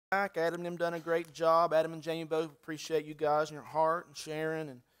back. Adam and them done a great job. Adam and Jamie both appreciate you guys and your heart and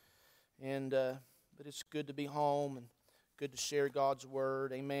sharing. But it's good to be home and good to share God's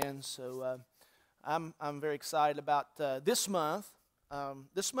Word. Amen. So I'm very excited about this month.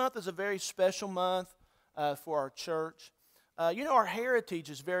 This month is a very special month for our church. Our heritage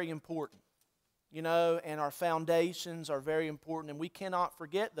is very important. And our foundations are very important, and we cannot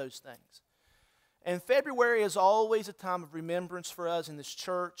forget those things. And February is always a time of remembrance for us in this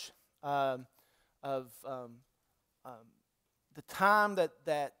church of the time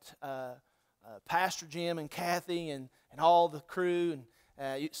that Pastor Jim and Kathy and all the crew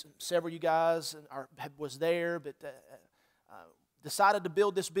and several of you guys was there, but decided to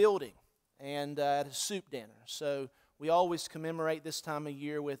build this building and at a soup dinner. So we always commemorate this time of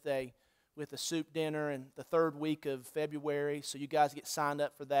year with a soup dinner in the third week of February. So you guys get signed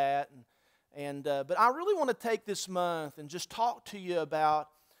up for that. But I really want to take this month and just talk to you about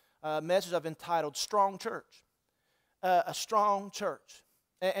a message I've entitled Strong Church. A strong church.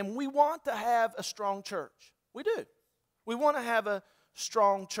 And we want to have a strong church. We do. We want to have a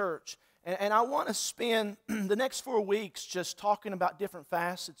strong church. And I want to spend the next 4 weeks just talking about different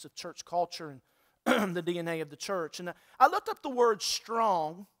facets of church culture and the DNA of the church. And I looked up the word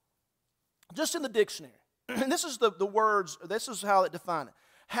strong just in the dictionary. And this is the words, this is how it defined it.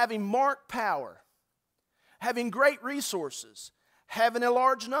 Having marked power, having great resources, having a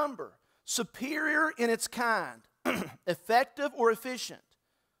large number, superior in its kind, effective or efficient,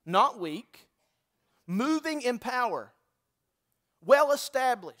 not weak, moving in power, well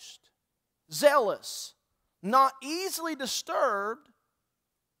established, zealous, not easily disturbed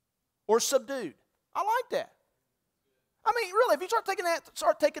or subdued. I like that. I mean, really, if you start taking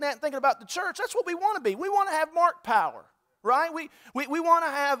that and thinking about the church, that's what we want to be. We want to have marked power. Right? We want to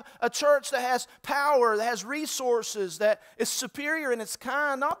have a church that has power, that has resources, that is superior in its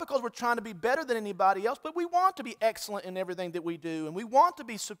kind, not because we're trying to be better than anybody else, but we want to be excellent in everything that we do, and we want to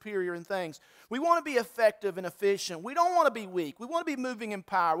be superior in things. We want to be effective and efficient. We don't want to be weak. We want to be moving in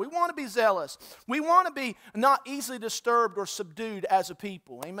power. We want to be zealous. We want to be not easily disturbed or subdued as a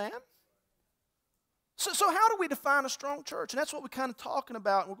people. Amen? So how do we define a strong church? And that's what we're kind of talking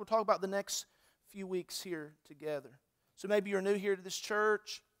about, and we're going to talk about the next few weeks here together. So maybe you're new here to this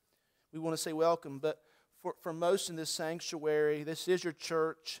church. We want to say welcome. But for most in this sanctuary, this is your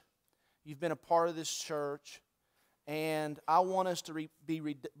church. You've been a part of this church. And I want us to be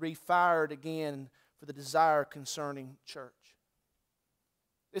refired again for the desire concerning church.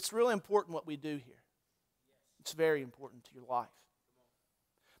 It's really important what we do here. It's very important to your life.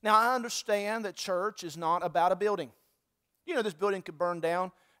 Now, I understand that church is not about a building. This building could burn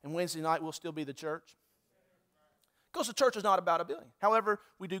down, and Wednesday night will still be the church. Because the church is not about a building. However,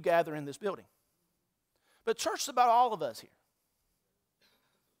 we do gather in this building. But church is about all of us here.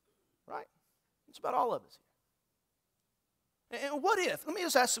 Right? It's about all of us here. And what if, let me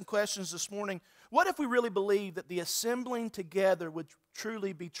just ask some questions this morning. What if we really believe that the assembling together would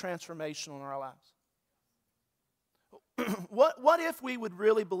truly be transformational in our lives? What if we would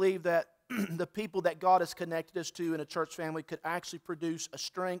really believe that the people that God has connected us to in a church family could actually produce a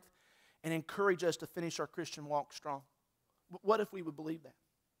strength and encourage us to finish our Christian walk strong? What if we would believe that?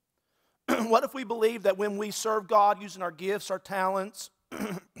 What if we believe that when we serve God using our gifts, our talents,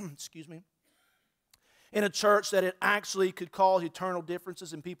 in a church, that it actually could cause eternal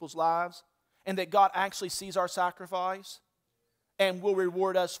differences in people's lives, and that God actually sees our sacrifice and will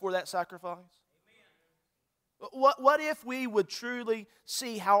reward us for that sacrifice? Amen. What if we would truly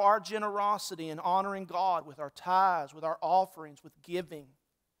see how our generosity in honoring God with our tithes, with our offerings, with giving,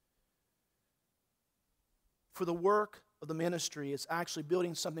 for the work of the ministry is actually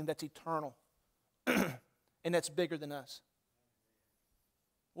building something that's eternal and that's bigger than us?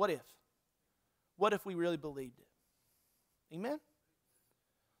 What if? What if we really believed it? Amen?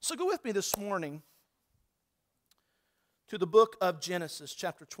 So go with me this morning to the book of Genesis,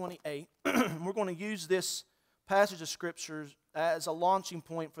 chapter 28. We're going to use this passage of Scriptures as a launching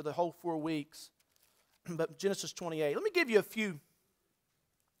point for the whole 4 weeks. But Genesis 28. Let me give you a few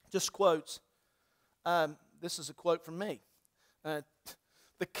just quotes. This is a quote from me.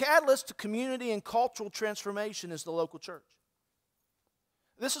 The catalyst to community and cultural transformation is the local church.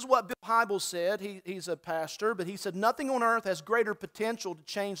 This is what Bill Hybels said. He's a pastor, but he said, nothing on earth has greater potential to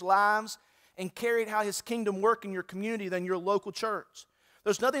change lives and carry out His kingdom work in your community than your local church.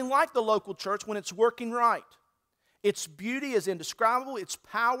 There's nothing like the local church when it's working right. Its beauty is indescribable. Its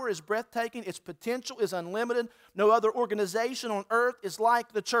power is breathtaking. Its potential is unlimited. No other organization on earth is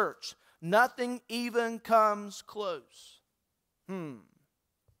like the church. Nothing even comes close.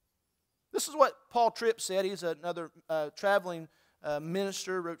 This is what Paul Tripp said. He's another traveling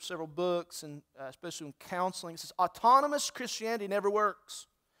minister, wrote several books, and especially in counseling. It says, autonomous Christianity never works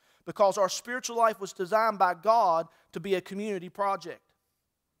because our spiritual life was designed by God to be a community project.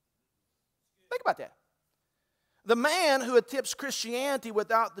 Think about that. The man who attempts Christianity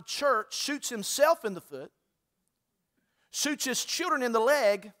without the church shoots himself in the foot, shoots his children in the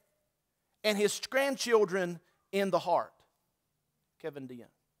leg, and his grandchildren in the heart. Kevin DeYoung.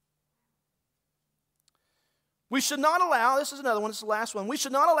 We should not allow, this is another one, this is the last one. We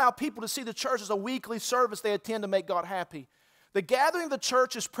should not allow people to see the church as a weekly service they attend to make God happy. The gathering of the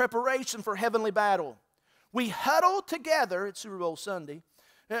church is preparation for heavenly battle. We huddle together, it's Super Bowl Sunday,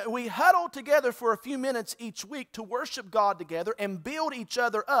 we huddle together for a few minutes each week to worship God together and build each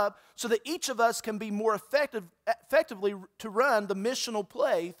other up so that each of us can be more effectively to run the missional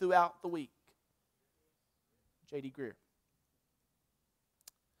play throughout the week. J.D. Greer.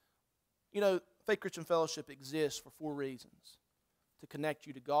 You know, Faith Christian Fellowship exists for 4 reasons. To connect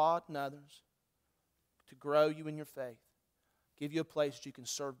you to God and others, to grow you in your faith, give you a place that you can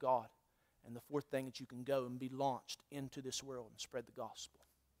serve God, and the 4th thing that you can go and be launched into this world and spread the gospel.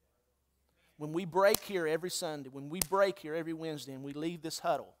 When we break here every Sunday, when we break here every Wednesday and we leave this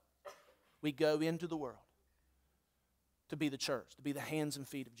huddle, we go into the world to be the church, to be the hands and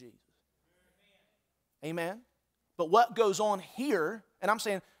feet of Jesus. Amen? But what goes on here, and I'm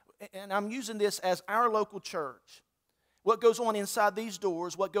saying, and I'm using this as our local church, what goes on inside these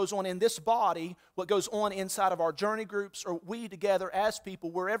doors, what goes on in this body, what goes on inside of our journey groups, or we together as people,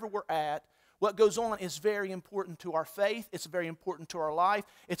 wherever we're at, what goes on is very important to our faith. It's very important to our life.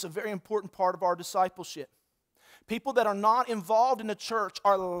 It's a very important part of our discipleship. People that are not involved in the church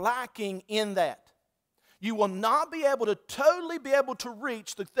are lacking in that. You will not be able to totally be able to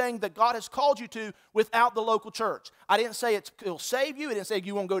reach the thing that God has called you to without the local church. I didn't say it'll save you. I didn't say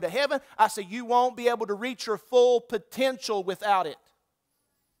you won't go to heaven. I said you won't be able to reach your full potential without it.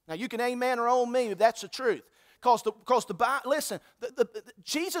 Now you can amen or own me if that's the truth. Because the Bible, listen,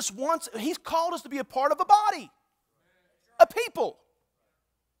 Jesus wants, He's called us to be a part of a body, a people.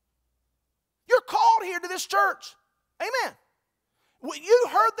 You're called here to this church. Amen. You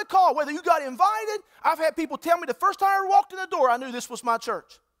heard the call, whether you got invited. I've had people tell me the first time I ever walked in the door, I knew this was my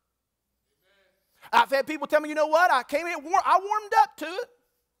church. I've had people tell me, you know what, I came in, I warmed up to it.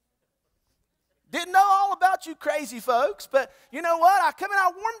 Didn't know all about you crazy folks, but you know what? I come in, I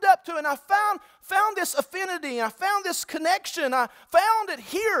warmed up to it, and I found this affinity, and I found this connection. I found it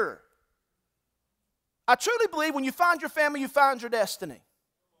here. I truly believe when you find your family, you find your destiny.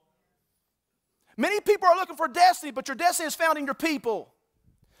 Many people are looking for destiny, but your destiny is found in your people.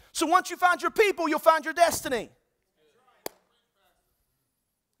 So once you find your people, you'll find your destiny.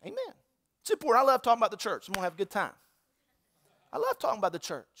 Amen. It's important. I love talking about the church. I'm going to have a good time. I love talking about the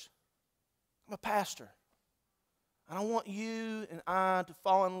church. I'm a pastor. And I want you and I to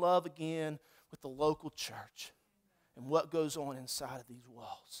fall in love again with the local church and what goes on inside of these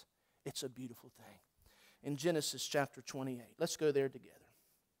walls. It's a beautiful thing. In Genesis chapter 28. Let's go there together.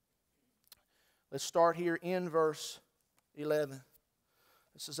 Let's start here in verse 11.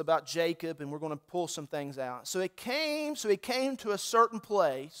 This is about Jacob, and we're going to pull some things out. So he came to a certain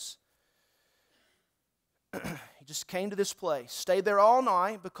place. He just came to this place, stayed there all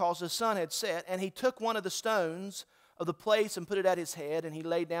night because the sun had set, and he took one of the stones of the place and put it at his head, and he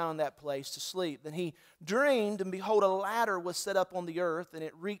lay down in that place to sleep. Then he dreamed, and behold, a ladder was set up on the earth, and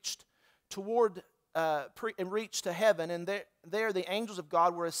it reached to heaven, and there the angels of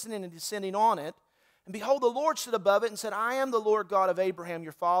God were ascending and descending on it. And behold, the Lord stood above it and said, I am the Lord God of Abraham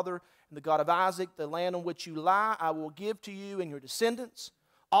your father, and the God of Isaac. The land on which you lie I will give to you and your descendants.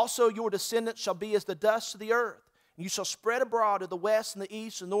 Also your descendants shall be as the dust of the earth. And you shall spread abroad to the west and the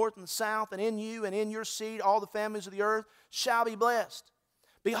east, the north and the south, and in you and in your seed all the families of the earth shall be blessed.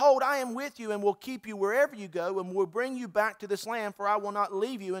 Behold, I am with you and will keep you wherever you go, and will bring you back to this land, for I will not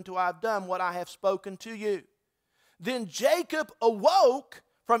leave you until I have done what I have spoken to you. Then Jacob awoke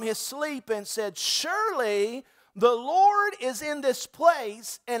from his sleep and said, surely the Lord is in this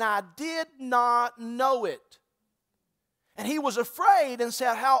place, and I did not know it. And he was afraid and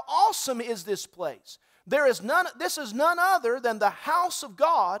said, how awesome is this place? This is none other than the house of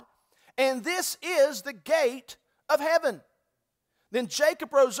God, and this is the gate of heaven. Then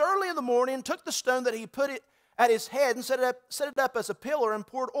Jacob rose early in the morning and took the stone that he put it at his head and set it up as a pillar and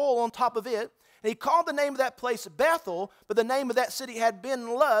poured oil on top of it. And he called the name of that place Bethel, but the name of that city had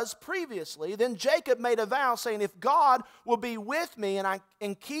been Luz previously. Then Jacob made a vow, saying, if God will be with me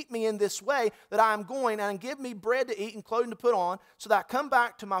and keep me in this way that I am going, and give me bread to eat and clothing to put on, so that I come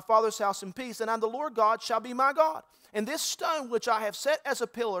back to my father's house in peace, then I, the Lord God, shall be my God. And this stone which I have set as a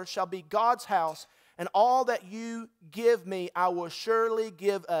pillar shall be God's house, and all that you give me, I will surely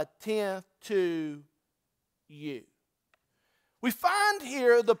give a tenth to you. We find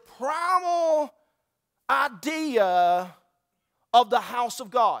here the primal idea of the house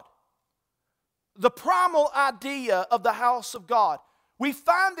of God. The primal idea of the house of God. We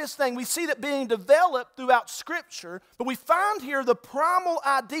find this thing, we see that being developed throughout Scripture, but we find here the primal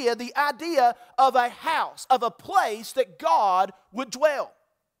idea, the idea of a house, of a place that God would dwell.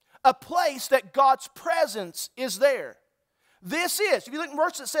 A place that God's presence is there. This is, if you look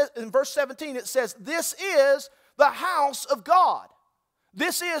in verse 17, it says, this is the house of God.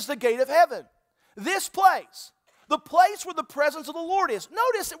 This is the gate of heaven. This place, the place where the presence of the Lord is.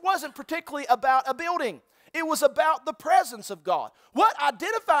 Notice it wasn't particularly about a building. It was about the presence of God. What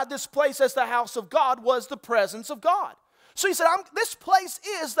identified this place as the house of God was the presence of God. So he said, this place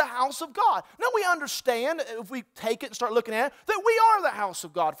is the house of God. Now we understand, if we take it and start looking at it, that we are the house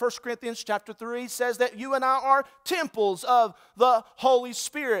of God. 1 Corinthians chapter 3 says that you and I are temples of the Holy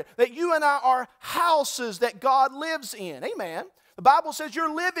Spirit, that you and I are houses that God lives in. Amen. The Bible says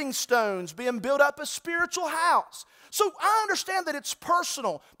you're living stones being built up a spiritual house. So I understand that it's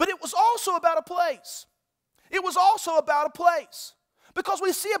personal, but it was also about a place. It was also about a place. Because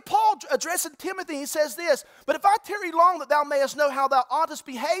we see Paul addressing Timothy, he says this, but if I tarry long that thou mayest know how thou oughtest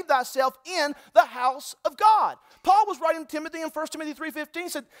behave thyself in the house of God. Paul was writing to Timothy in 1 Timothy 3:15, he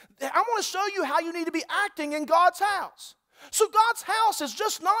said, I want to show you how you need to be acting in God's house. So God's house is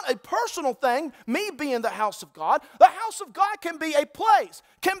just not a personal thing, me being the house of God. The house of God can be a place,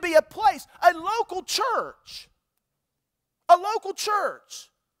 a local church. A local church.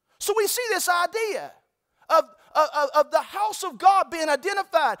 So we see this idea of the house of God being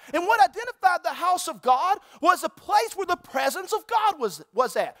identified. And what identified the house of God was a place where the presence of God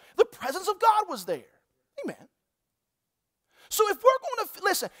was at. The presence of God was there. Amen. So if we're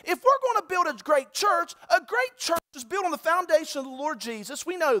going to build a great church is built on the foundation of the Lord Jesus.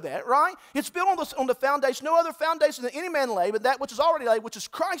 We know that, right? It's built on the foundation, no other foundation that any man lay, but that which is already laid, which is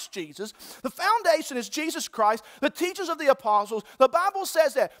Christ Jesus. The foundation is Jesus Christ, the teachings of the apostles. The Bible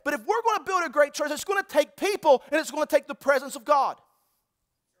says that. But if we're going to build a great church, it's going to take people and it's going to take the presence of God.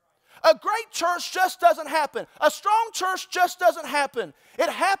 A great church just doesn't happen. A strong church just doesn't happen. It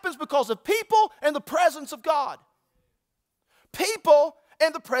happens because of people and the presence of God. People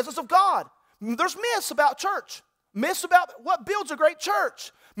and the presence of God. There's myths about church. Myths about what builds a great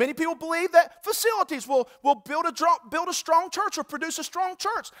church. Many people believe that facilities will build a strong church or produce a strong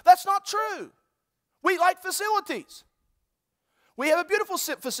church. That's not true. We like facilities. We have a beautiful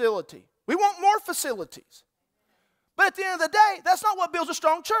facility. We want more facilities. But at the end of the day, that's not what builds a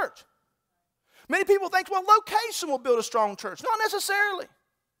strong church. Many people think, well, location will build a strong church. Not necessarily.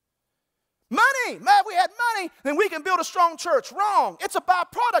 Money. Man, if we had money, then we can build a strong church. Wrong. It's a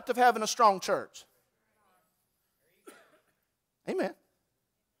byproduct of having a strong church. Amen.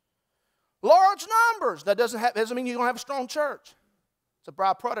 Large numbers. That doesn't mean you're going to have a strong church. It's a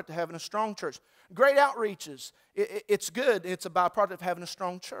byproduct of having a strong church. Great outreaches. It's good. It's a byproduct of having a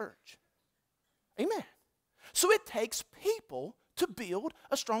strong church. Amen. So it takes people to build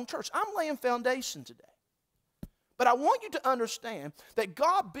a strong church. I'm laying foundation today. But I want you to understand that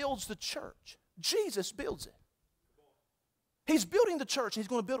God builds the church. Jesus builds it. He's building the church, and he's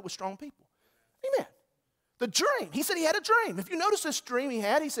going to build it with strong people. Amen. The dream. He said he had a dream. If you notice this dream he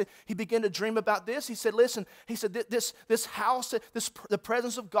had, he said he began to dream about this. He said, listen, he said this house, the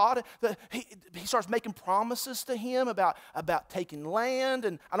presence of God, he starts making promises to him about taking land.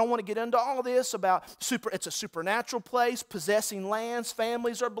 And I don't want to get into all this it's a supernatural place, possessing lands,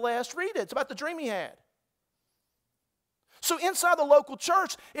 families are blessed. Read it. It's about the dream he had. So inside the local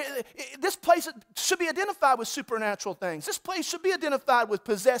church, this place should be identified with supernatural things. This place should be identified with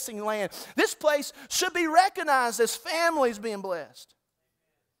possessing land. This place should be recognized as families being blessed.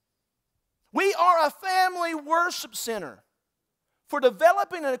 We are a family worship center for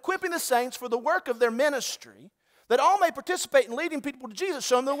developing and equipping the saints for the work of their ministry, that all may participate in leading people to Jesus,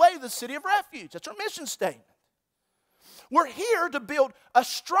 showing them the way to the city of refuge. That's our mission statement. We're here to build a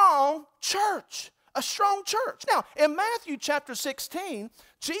strong church. A strong church. Now, in Matthew chapter 16,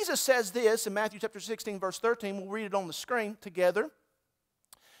 Jesus says this in Matthew chapter 16, verse 13. We'll read it on the screen together.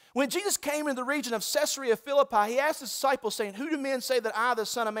 When Jesus came into the region of Caesarea Philippi, he asked his disciples, saying, who do men say that I, the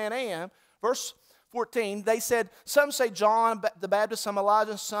Son of Man, am? Verse 14, they said, some say John the Baptist, some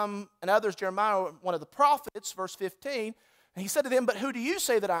Elijah, some and others Jeremiah, one of the prophets. Verse 15, and he said to them, but who do you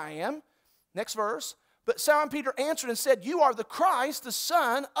say that I am? Next verse. But Simon Peter answered and said, you are the Christ, the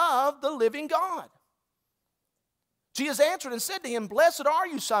Son of the living God. Jesus answered and said to him, blessed are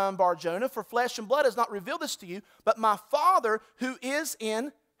you, Simon Bar-Jonah, for flesh and blood has not revealed this to you, but my Father who is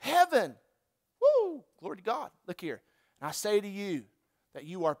in heaven. Woo! Glory to God. Look here. And I say to you that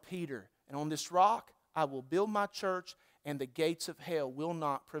you are Peter, and on this rock I will build my church, and the gates of hell will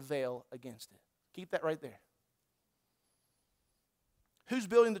not prevail against it. Keep that right there. Who's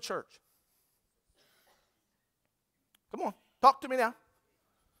building the church? Come on, talk to me now.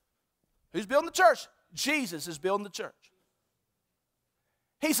 Who's building the church? Jesus is building the church.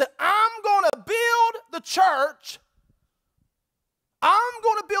 He said, I'm going to build the church. I'm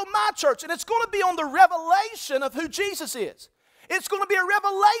going to build my church, and it's going to be on the revelation of who Jesus is. It's going to be a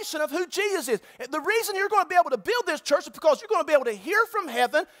revelation of who Jesus is. The reason you're going to be able to build this church is because you're going to be able to hear from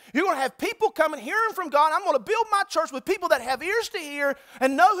heaven. You're going to have people coming hearing from God. I'm going to build my church with people that have ears to hear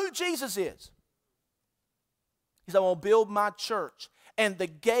and know who Jesus is. He said, I'm going to build my church, and the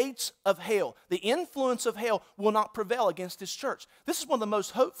gates of hell, the influence of hell, will not prevail against this church. This is one of the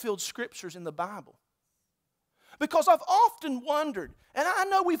most hope-filled scriptures in the Bible. Because I've often wondered, and I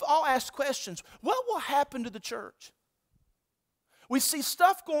know we've all asked questions, what will happen to the church? We see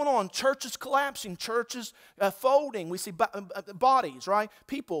stuff going on, churches collapsing, churches folding. We see bodies, right?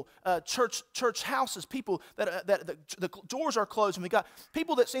 People, church houses, people that the doors are closed. And we got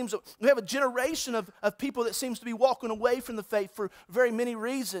people that we have a generation of people that seems to be walking away from the faith for very many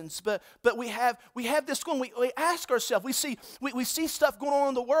reasons. But we have this going. We ask ourselves, we see stuff going on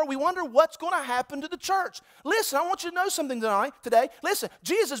in the world. We wonder what's going to happen to the church. Listen, I want you to know something today. Listen,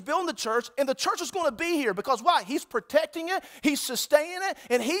 Jesus is building the church, and the church is going to be here because why? He's protecting it. He's sustaining it,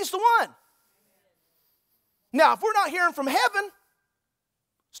 and He's the one. Now, if we're not hearing from heaven,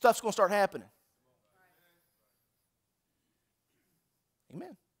 stuff's going to start happening.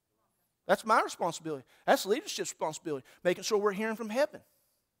 Amen. That's my responsibility. That's leadership's responsibility, making sure we're hearing from heaven.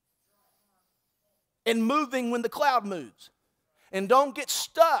 And moving when the cloud moves. And don't get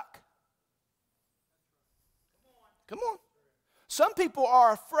stuck. Come on. Some people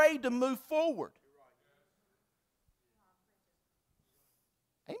are afraid to move forward.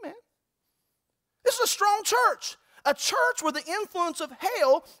 Amen. This is a strong church. A church where the influence of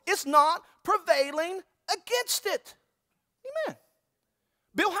hell is not prevailing against it. Amen.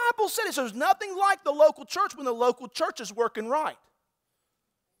 Bill Hybels said it. There's nothing like the local church when the local church is working right.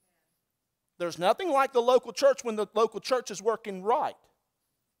 There's nothing like the local church when the local church is working right.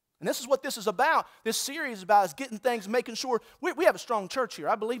 And this is what this is about. This series is about is getting things, making sure. We have a strong church here.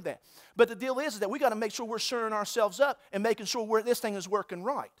 I believe that. But the deal is that we got to make sure we're shoring ourselves up and making sure this thing is working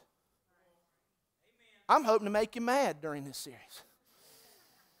right. I'm hoping to make you mad during this series.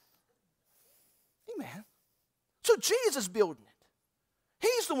 Amen. So Jesus is building it.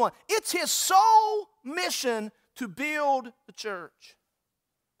 He's the one. It's His sole mission to build the church.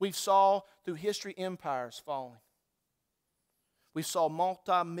 We've saw through history empires falling. We saw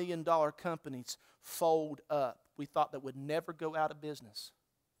multi-million-dollar companies fold up. We thought that would never go out of business.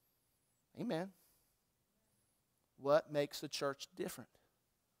 Amen. What makes the church different?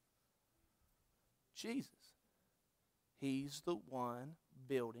 Jesus. He's the one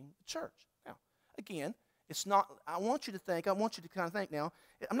building the church. Now, again, it's not, I want you to kind of think now,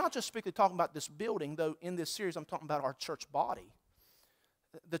 I'm not just strictly talking about this building, though in this series I'm talking about our church body.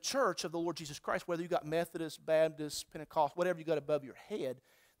 The church of the Lord Jesus Christ, whether you got Methodist, Baptist, Pentecost, whatever you got above your head,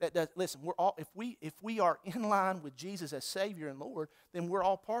 listen, we're all, if we are in line with Jesus as Savior and Lord, then we're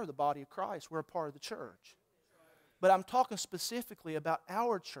all part of the body of Christ. We're a part of the church. But I'm talking specifically about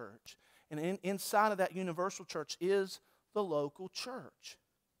our church, and inside of that universal church is the local church.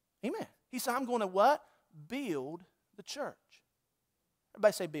 Amen. He said, I'm going to what? Build the church.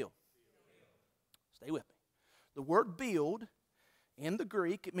 Everybody say build. Stay with me. The word build, in the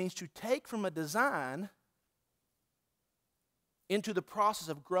Greek, it means to take from a design into the process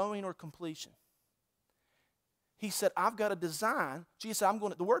of growing or completion. He said, I've got a design. Jesus said,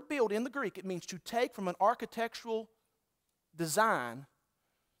 the word build in the Greek, it means to take from an architectural design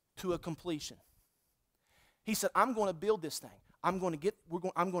to a completion. He said, I'm going to build this thing. I'm going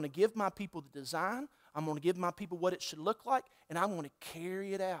to give my people the design. I'm going to give my people what it should look like, and I'm going to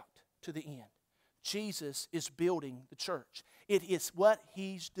carry it out to the end. Jesus is building the church. It is what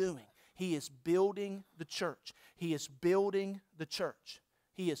He's doing. He is building the church. He is building the church.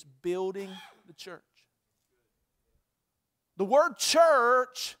 He is building the church. The word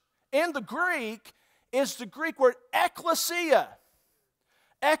church in the Greek is the Greek word ekklesia.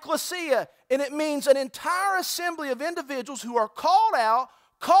 Ekklesia, and it means an entire assembly of individuals who are called out,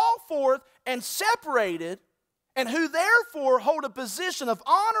 called forth, and separated, and who therefore hold a position of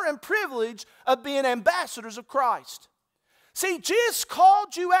honor and privilege of being ambassadors of Christ. See, Jesus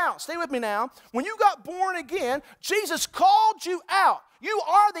called you out. Stay with me now. When you got born again, Jesus called you out. You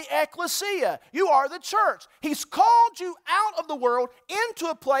are the ecclesia. You are the church. He's called you out of the world into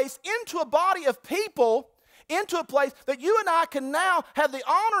a place, into a body of people, into a place that you and I can now have the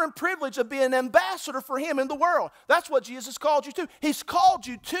honor and privilege of being an ambassador for Him in the world. That's what Jesus called you to. He's called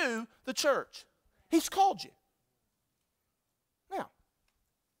you to the church. He's called you. Now,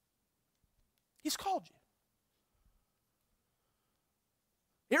 He's called you.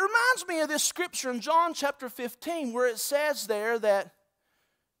 It reminds me of this scripture in John chapter 15 where it says there that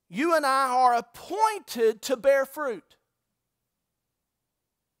you and I are appointed to bear fruit.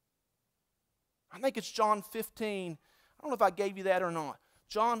 I think it's John 15. I don't know if I gave you that or not.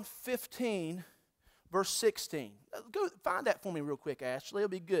 John 15, verse 16. Go find that for me real quick, Ashley. It'll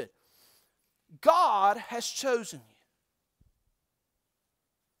be good. God has chosen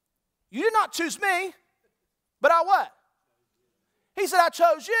you. You did not choose me, but I what? He said, I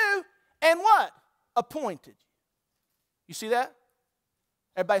chose you and what? Appointed you. You see that?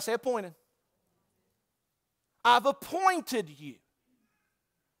 Everybody say appointed. I've appointed you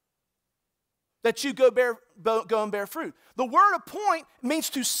that you go and bear fruit. The word appoint means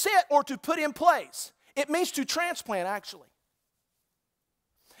to set or to put in place. It means to transplant, actually.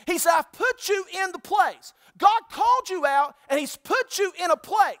 He said, I've put you in the place. God called you out and He's put you in a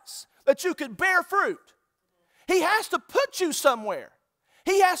place that you could bear fruit. He has to put you somewhere.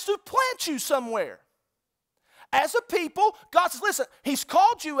 He has to plant you somewhere. As a people, God says, listen, He's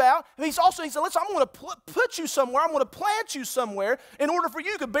called you out. And He said, listen, I'm going to put you somewhere. I'm going to plant you somewhere in order for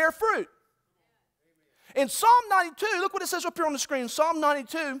you to bear fruit. In Psalm 92, look what it says up here on the screen. Psalm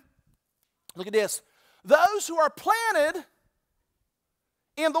 92, look at this. Those who are planted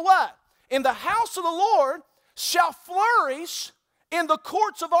in the what? In the house of the Lord shall flourish in the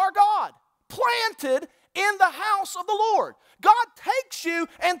courts of our God. Planted in the house of the Lord. God takes you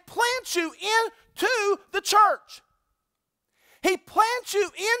and plants you into the church. He plants you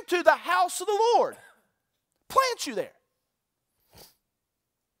into the house of the Lord. Plants you there.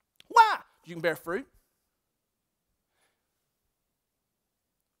 Why? You can bear fruit.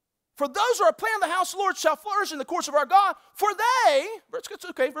 For those who are planted in the house of the Lord shall flourish in the courts of our God. For they,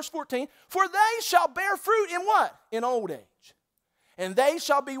 verse 14, for they shall bear fruit in what? In old age. And they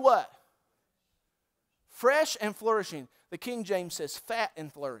shall be what? Fresh and flourishing. The King James says fat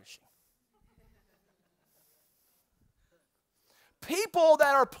and flourishing. People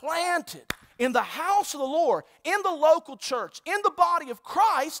that are planted in the house of the Lord, in the local church, in the body of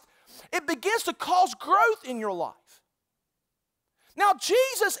Christ, it begins to cause growth in your life. Now,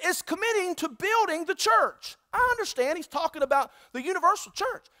 Jesus is committing to building the church. I understand He's talking about the universal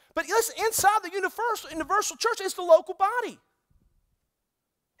church. But listen, inside the universal church is the local body.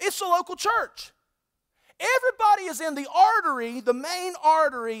 It's the local church. Everybody is in the artery, the main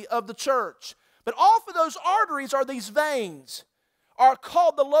artery of the church. But off of those arteries are these veins, are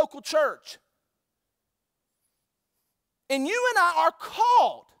called the local church. And you and I are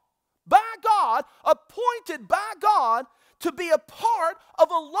called by God, appointed by God, to be a part of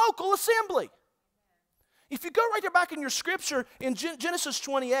a local assembly. If you go right there back in your scripture in Genesis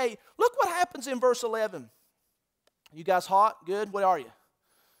 28, look what happens in verse 11. You guys hot? Good? What are you?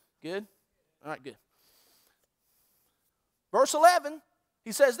 Good? All right, good. Verse 11,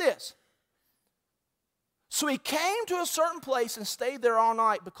 he says this. So he came to a certain place and stayed there all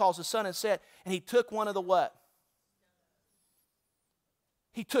night because the sun had set, and he took one of the what?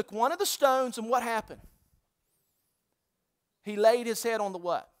 He took one of the stones, and what happened? He laid his head on the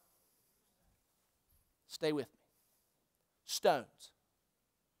what? Stay with me. Stones.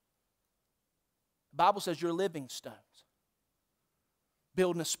 The Bible says you're living stones.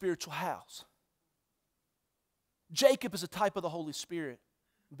 Building a spiritual house. Jacob is a type of the Holy Spirit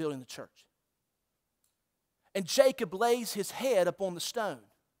building the church. And Jacob lays his head upon the stone.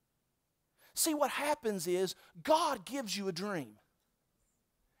 See, what happens is God gives you a dream.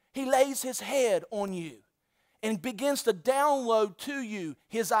 He lays His head on you and begins to download to you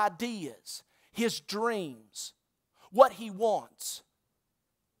His ideas, His dreams, what He wants.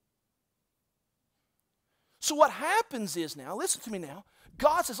 So what happens is now, listen to me now,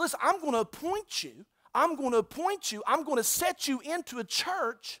 God says, listen, I'm going to appoint you. I'm going to appoint you. I'm going to set you into a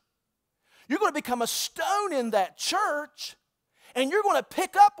church. You're going to become a stone in that church, and you're going to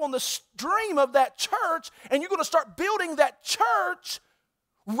pick up on the stream of that church, and you're going to start building that church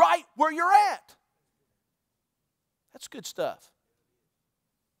right where you're at. That's good stuff.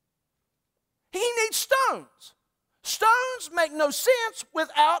 He needs stones. Stones make no sense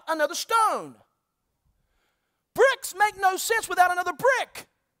without another stone. Bricks make no sense without another brick.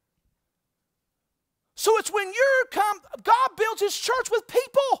 So it's when God builds his church with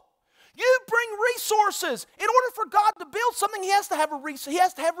people. You bring resources. In order for God to build something, he has to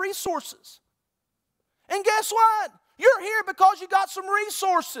have resources. And guess what? You're here because you got some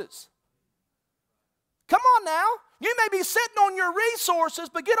resources. Come on now. You may be sitting on your resources,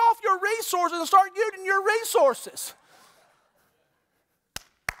 but get off your resources and start using your resources.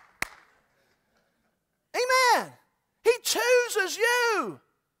 Amen. He chooses you.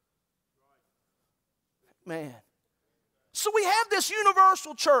 Man. So we have this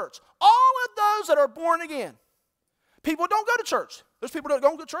universal church. All of those that are born again. People don't go to church. Those people that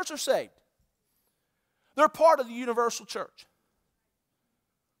don't go to church are saved. They're part of the universal church.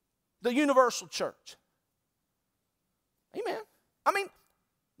 The universal church. Amen. I mean,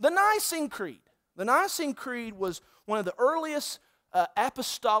 the Nicene Creed. The Nicene Creed was one of the earliest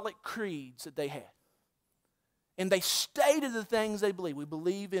apostolic creeds that they had. And they stated the things they believe. We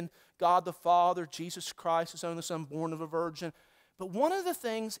believe in God the Father, Jesus Christ, His only Son, born of a virgin. But one of the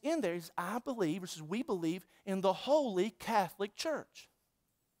things in there is we believe in the Holy Catholic Church.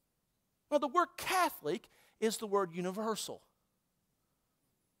 Now, the word Catholic is the word universal.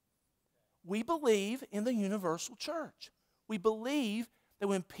 We believe in the universal church. We believe that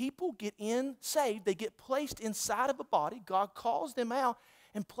when people get saved, they get placed inside of a body. God calls them out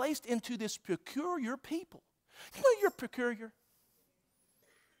and placed into this peculiar people. You know you're peculiar?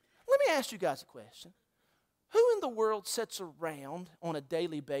 Let me ask you guys a question. Who in the world sits around on a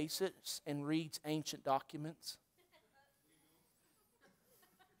daily basis and reads ancient documents?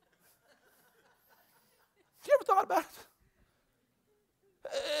 Have you ever thought about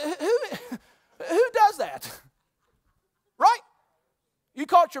it? Who does that? Right? You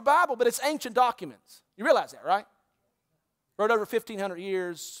call it your Bible, but it's ancient documents. You realize that, right? Wrote over 1,500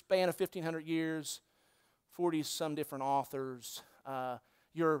 years, span of 1,500 years, 40-some different authors.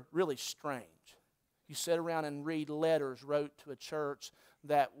 You're really strange. You sit around and read letters wrote to a church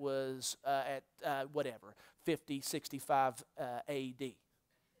that was at 50, 65 A.D.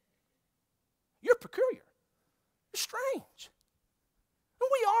 You're peculiar. You're strange. And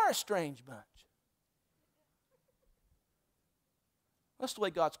we are a strange bunch. That's the way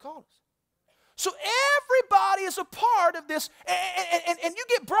God's called us. So everybody is a part of this, and you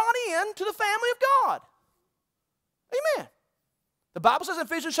get brought into the family of God. Amen. The Bible says in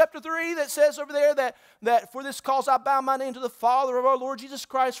Ephesians chapter 3 that says over there that for this cause I bow my knee to the Father of our Lord Jesus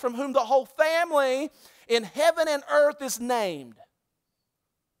Christ, from whom the whole family in heaven and earth is named.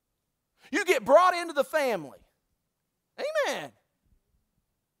 You get brought into the family. Amen.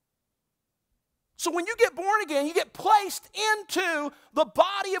 So when you get born again, you get placed into the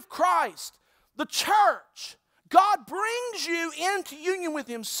body of Christ, the church. God brings you into union with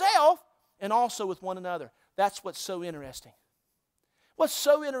Himself and also with one another. That's what's so interesting. What's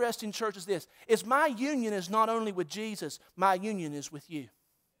so interesting, church, is this, is my union is not only with Jesus, my union is with you.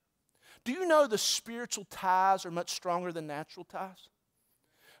 Do you know the spiritual ties are much stronger than natural ties?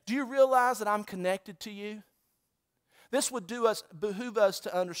 Do you realize that I'm connected to you? This would behoove us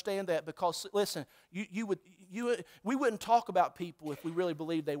to understand that, because, listen, we wouldn't talk about people if we really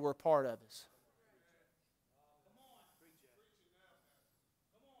believed they were a part of us.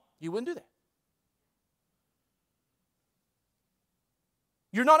 You wouldn't do that.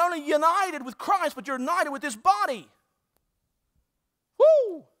 You're not only united with Christ, but you're united with His body.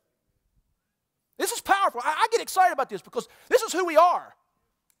 Woo! This is powerful. I get excited about this because this is who we are.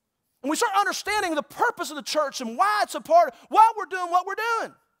 And we start understanding the purpose of the church and why it's a part of why we're doing what we're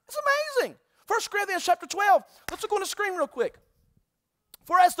doing. It's amazing. 1 Corinthians chapter 12. Let's look on the screen real quick.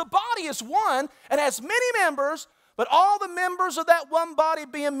 For as the body is one and has many members, but all the members of that one body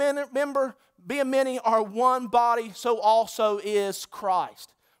being many are one body, so also is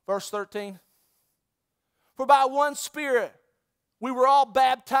Christ. Verse 13. For by one Spirit we were all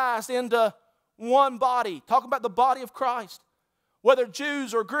baptized into one body. Talking about the body of Christ. Whether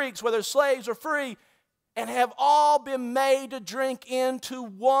Jews or Greeks, whether slaves or free, and have all been made to drink into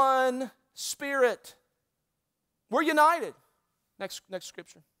one Spirit. We're united. Next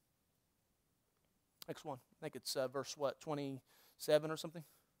scripture. Next one. I think it's verse 27 or something.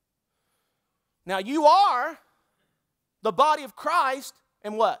 Now you are the body of Christ,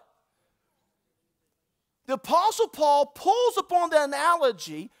 and what? The Apostle Paul pulls upon the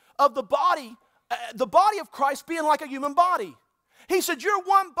analogy of the body of Christ being like a human body. He said, you're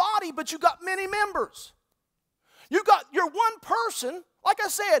one body, but you got many members. You're one person. Like I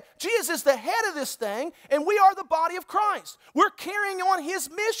said, Jesus is the head of this thing, and we are the body of Christ. We're carrying on His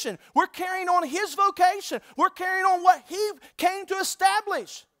mission. We're carrying on His vocation. We're carrying on what He came to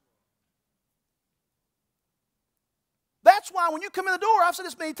establish. That's why when you come in the door, I've said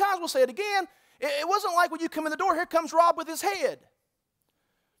this many times, we'll say it again, It wasn't like when you come in the door, here comes Rob with his head.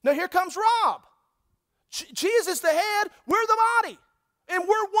 No, here comes Rob. Jesus is the head, we're the body. And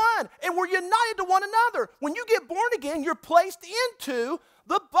we're one, and we're united to one another. When you get born again, you're placed into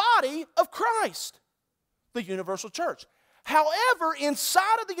the body of Christ, the universal church. However,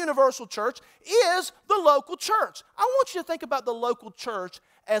 inside of the universal church is the local church. I want you to think about the local church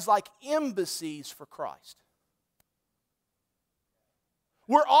as like embassies for Christ.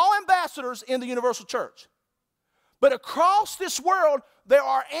 We're all ambassadors in the universal church. But across this world, there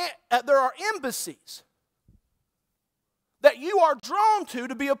are embassies that you are drawn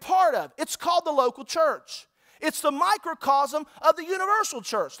to be a part of. It's called the local church. It's the microcosm of the universal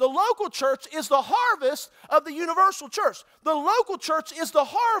church. The local church is the harvest of the universal church. The local church is the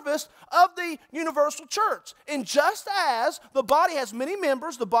harvest of the universal church. And just as the body has many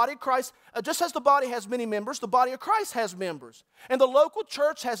members, the body of Christ, just as the body has many members, the body of Christ has members. And the local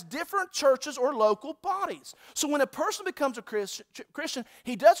church has different churches or local bodies. So when a person becomes a Christian,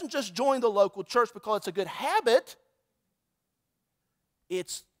 he doesn't just join the local church because it's a good habit.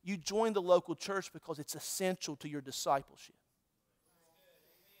 You join the local church because it's essential to your discipleship.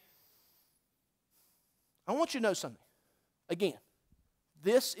 I want you to know something. Again,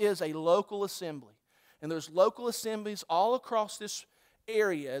 this is a local assembly. And there's local assemblies all across this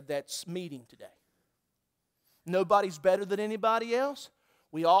area that's meeting today. Nobody's better than anybody else.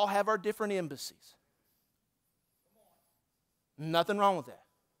 We all have our different embassies. Nothing wrong with that.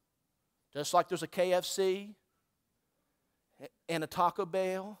 Just like there's a KFC and a Taco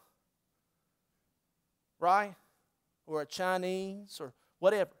Bell, right? Or a Chinese or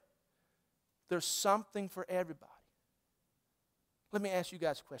whatever. There's something for everybody. Let me ask you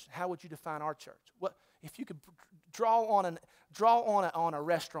guys a question. How would you define our church? What if you could draw on a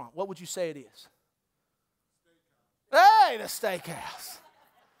restaurant? What would you say it is? Steakhouse. Hey, the steakhouse.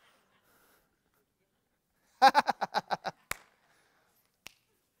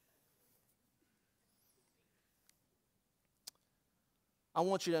 I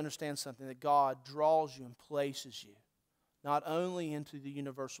want you to understand something, that God draws you and places you not only into the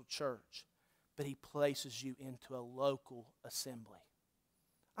universal church, but He places you into a local assembly.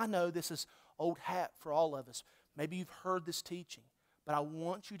 I know this is old hat for all of us. Maybe you've heard this teaching, but I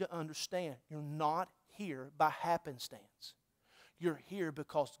want you to understand you're not here by happenstance. You're here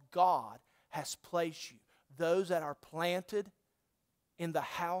because God has placed you. Those that are planted in the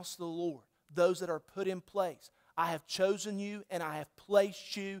house of the Lord, those that are put in place. I have chosen you and I have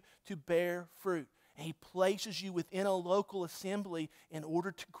placed you to bear fruit. And He places you within a local assembly in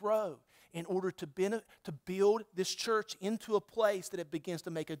order to grow, in order to build this church into a place that it begins to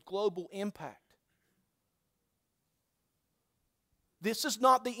make a global impact. This is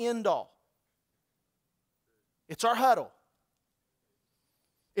not the end all. It's our huddle.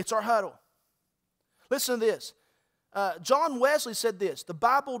 It's our huddle. Listen to this. John Wesley said this: the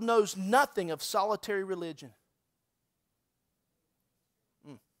Bible knows nothing of solitary religion.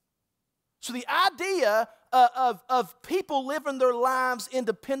 So the idea of people living their lives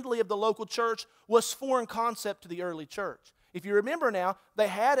independently of the local church was foreign concept to the early church. If you remember now, they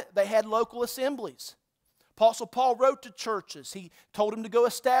had local assemblies. Apostle Paul wrote to churches. He told them to go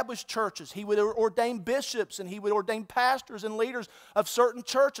establish churches. He would ordain bishops and he would ordain pastors and leaders of certain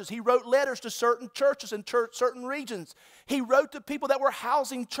churches. He wrote letters to certain churches in certain regions. He wrote to people that were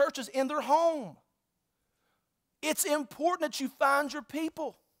housing churches in their home. It's important that you find your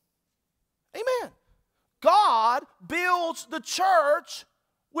people. Amen. God builds the church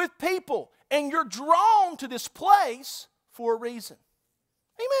with people, and you're drawn to this place for a reason.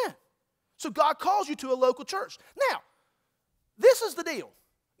 Amen. So God calls you to a local church. Now, this is the deal.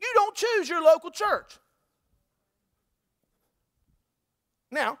 You don't choose your local church.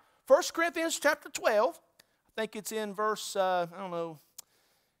 Now, 1 Corinthians chapter 12, I think it's in verse, I don't know.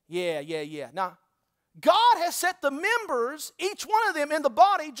 Yeah. Now, God has set the members, each one of them in the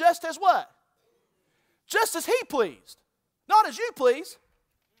body, just as what? Just as He pleased. Not as you please.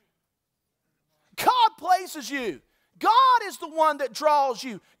 God places you. God is the one that draws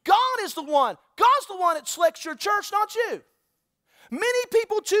you. God's the one that selects your church, not you. Many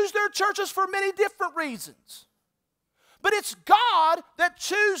people choose their churches for many different reasons. But it's God that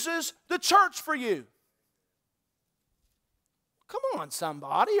chooses the church for you. Come on,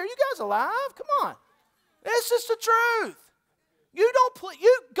 somebody. Are you guys alive? Come on. This is the truth.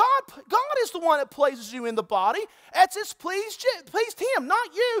 God is the one that places you in the body. That's His pleased Him,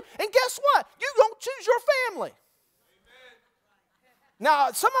 not you. And guess what? You don't choose your family. Amen.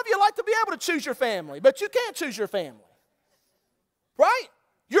 Now, some of you like to be able to choose your family, but you can't choose your family. Right?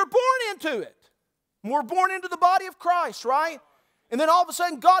 You're born into it. We're born into the body of Christ, right? And then all of a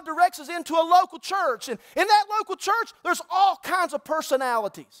sudden, God directs us into a local church. And in that local church, there's all kinds of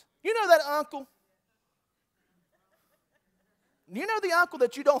personalities. You know that uncle? You know the uncle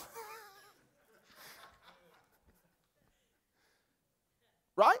that you don't...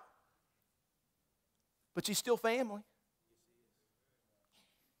 Right? But she's still family.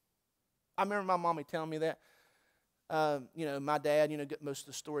 I remember my mommy telling me that. My dad, most of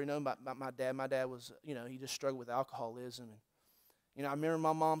the story, about my dad. My dad was, he just struggled with alcoholism. And, I remember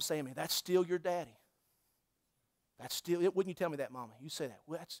my mom saying to me, that's still your daddy. That's still, wouldn't you tell me that, Mama? You say that.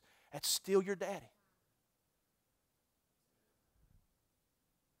 Well, that's still your daddy.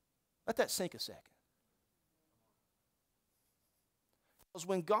 Let that sink a second. Because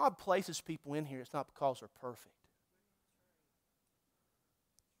when God places people in here, it's not because they're perfect.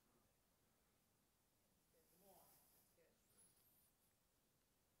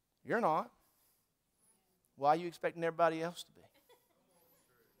 You're not. Why are you expecting everybody else to be?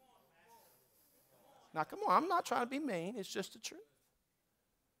 Now, come on, I'm not trying to be mean. It's just the truth.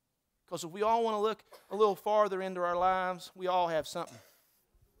 Because if we all want to look a little farther into our lives, we all have something.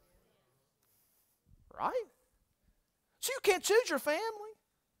 Right? So you can't choose your family.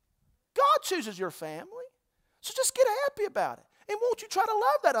 God chooses your family. So just get happy about it. And won't you try to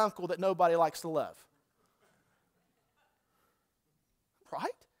love that uncle that nobody likes to love?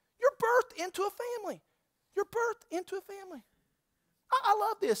 Right? You're birthed into a family. You're birthed into a family. I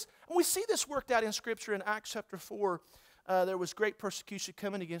love this. And we see this worked out in Scripture in Acts chapter 4. There was great persecution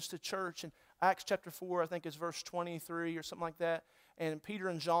coming against the church. In Acts chapter 4, I think it's verse 23 or something like that. And Peter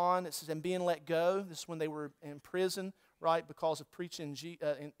and John, it says, and being let go. This is when they were in prison, right, because of preaching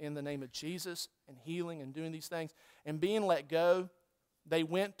in the name of Jesus and healing and doing these things. And being let go, they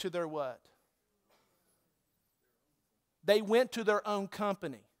went to their what? They went to their own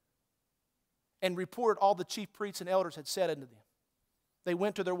company and reported all the chief priests and elders had said unto them. They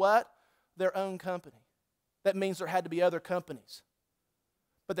went to their what? Their own company. That means there had to be other companies.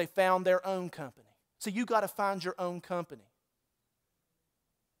 But they found their own company. So you got to find your own company.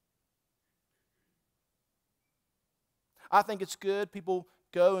 I think it's good. People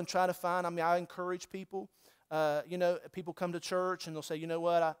go and try to find, I encourage people. People come to church and they'll say, you know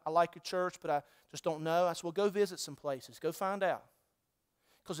what, I like your church, but I just don't know. I said, well, go visit some places. Go find out.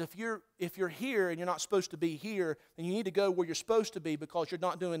 Because if you're here and you're not supposed to be here, then you need to go where you're supposed to be because you're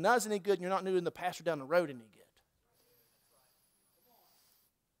not doing us any good and you're not doing the pastor down the road any good.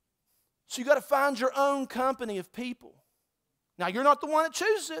 So you got to find your own company of people. Now, you're not the one that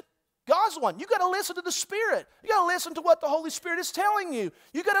chooses it. God's the one. You got to listen to the Spirit. You got to listen to what the Holy Spirit is telling you.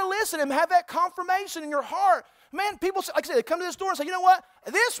 You got to listen and have that confirmation in your heart. Man, people, like I said, they come to this door and say, you know what?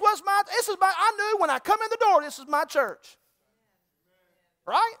 I knew when I come in the door, this is my church.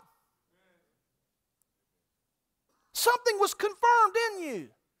 Right? Something was confirmed in you.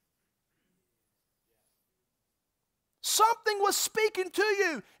 Something was speaking to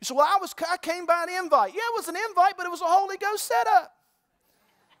you. You say, well, I came by an invite. Yeah, it was an invite, but it was a Holy Ghost setup.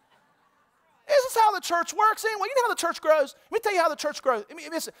 This is how the church works anyway. You know how the church grows? Let me tell you how the church grows.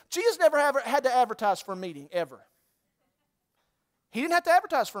 Listen, Jesus never had to advertise for a meeting, ever. He didn't have to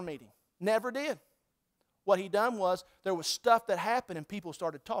advertise for a meeting. Never did. What he done was, there was stuff that happened and people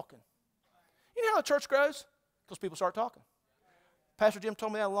started talking. You know how the church grows? Because people start talking. Pastor Jim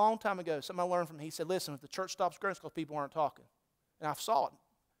told me that a long time ago. Something I learned from him. He said, listen, if the church stops growing, it's because people aren't talking. And I saw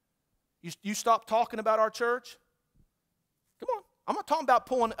it. You stop talking about our church? Come on. I'm not talking about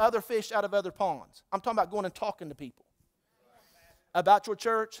pulling other fish out of other ponds. I'm talking about going and talking to people about your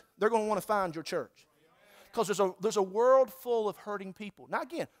church. They're going to want to find your church. Because there's a world full of hurting people. Now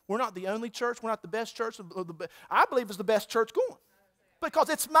again, we're not the only church. We're not the best church. I believe it's the best church going. Because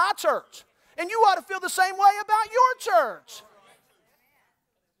it's my church. And you ought to feel the same way about your church.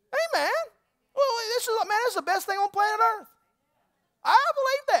 Amen. Well, this is the best thing on planet Earth. I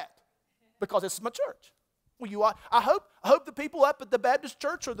believe that. Because it's my church. Well, I hope the people up at the Baptist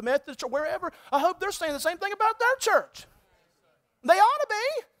church or the Methodist church, wherever, I hope they're saying the same thing about their church. They ought to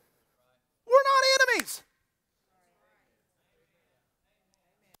be. We're not enemies.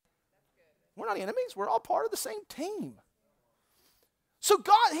 We're not enemies. We're all part of the same team. So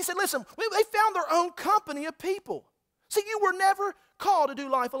God, he said, listen, they found their own company of people. See, you were never called to do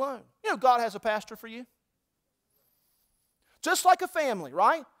life alone. You know, God has a pastor for you. Just like a family,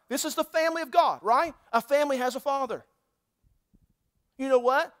 right? This is the family of God, right? A family has a father. You know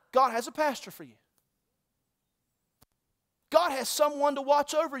what? God has a pastor for you. God has someone to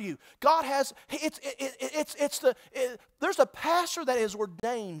watch over you. God has, there's a pastor that is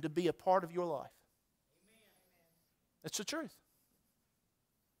ordained to be a part of your life. It's the truth.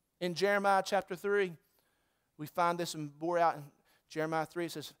 In Jeremiah chapter 3, we find this and bore out in Jeremiah 3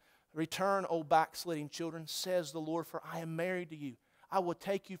 says, return, O backsliding children, says the Lord, for I am married to you. I will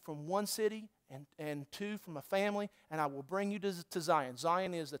take you from one city and two from a family, and I will bring you to Zion.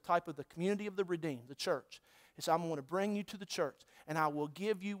 Zion is the type of the community of the redeemed, the church. He said, I'm going to bring you to the church, and I will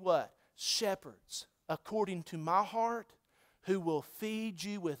give you what? Shepherds, according to my heart, who will feed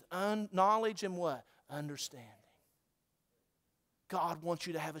you with knowledge and what? Understanding. God wants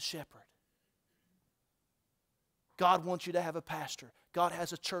you to have a shepherd. God wants you to have a pastor. God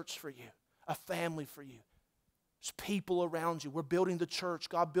has a church for you, a family for you. There's people around you. We're building the church.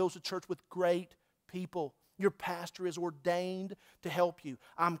 God builds the church with great people. Your pastor is ordained to help you.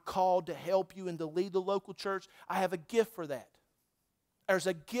 I'm called to help you and to lead the local church. I have a gift for that. There's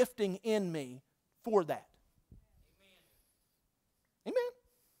a gifting in me for that. Amen.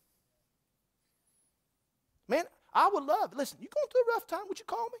 Man, I would love, listen, you going through a rough time, would you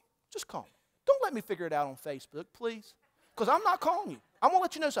call me? Just call me. Don't let me figure it out on Facebook, please. Because I'm not calling you. I'm going to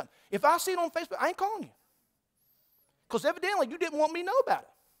let you know something. If I see it on Facebook, I ain't calling you. Because evidently you didn't want me to know about it.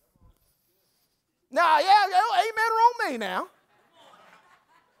 Now, yeah, amen on me now.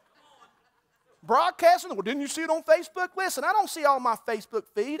 Broadcasting, well, didn't you see it on Facebook? Listen, I don't see all my Facebook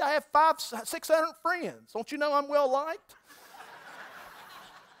feed. I have 600 friends. Don't you know I'm well liked?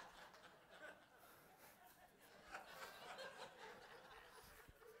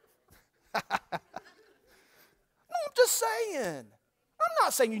 No, I'm just saying. I'm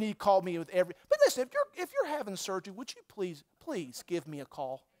not saying you need to call me with every. But listen, if you're having surgery, would you please give me a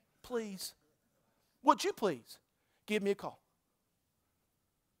call, please? Would you please give me a call?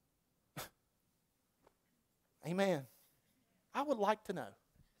 Amen. I would like to know.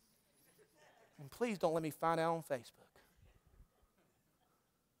 And please don't let me find out on Facebook.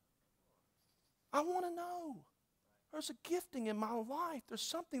 I want to know. There's a gifting in my life. There's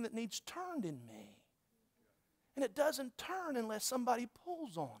something that needs turned in me. And it doesn't turn unless somebody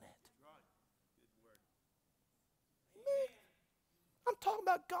pulls on it. Amen. I'm talking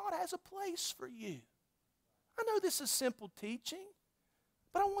about God has a place for you. I know this is simple teaching,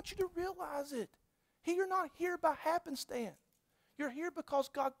 but I want you to realize it. You're not here by happenstance. You're here because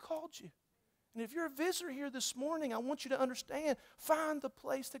God called you. And if you're a visitor here this morning, I want you to understand, find the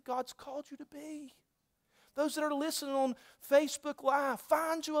place that God's called you to be. Those that are listening on Facebook Live,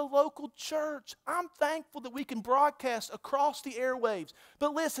 find you a local church. I'm thankful that we can broadcast across the airwaves.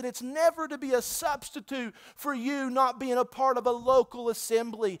 But listen, it's never to be a substitute for you not being a part of a local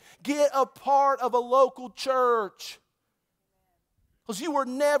assembly. Get a part of a local church. Because you were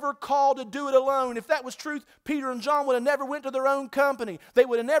never called to do it alone. If that was truth, Peter and John would have never went to their own company. They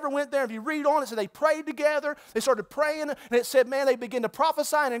would have never went there. If you read on it, so they prayed together. They started praying, and it said, man, they began to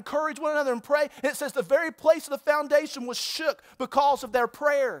prophesy and encourage one another and pray. And it says the very place of the foundation was shook because of their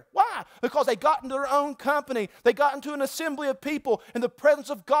prayer. Why? Because they got into their own company. They got into an assembly of people, and the presence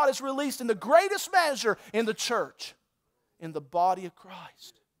of God is released in the greatest measure in the church, in the body of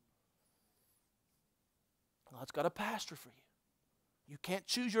Christ. God's got a pastor for you. You can't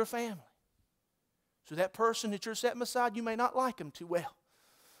choose your family. So that person that you're setting aside, you may not like them too well.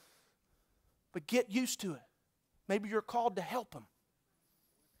 But get used to it. Maybe you're called to help them.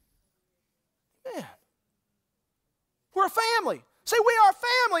 Man. We're a family. Say, we are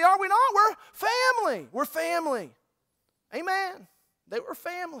family, are we not? We're family. We're family. Amen. They were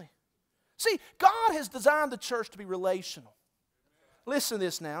family. See, God has designed the church to be relational. Listen to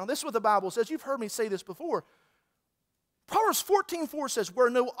this now. This is what the Bible says. You've heard me say this before. Proverbs 14:4 says, where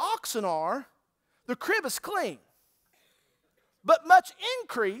no oxen are, the crib is clean. But much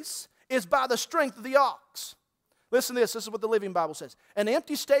increase is by the strength of the ox. Listen to this. This is what the Living Bible says. An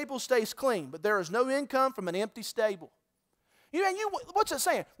empty stable stays clean, but there is no income from an empty stable. What's it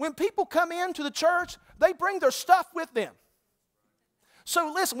saying? When people come into the church, they bring their stuff with them.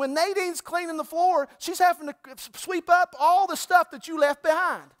 So listen, when Nadine's cleaning the floor, she's having to sweep up all the stuff that you left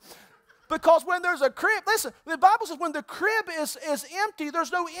behind. Because when there's a crib, listen, the Bible says when the crib is empty,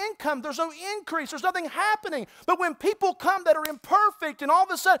 there's no income, there's no increase, there's nothing happening. But when people come that are imperfect, and all of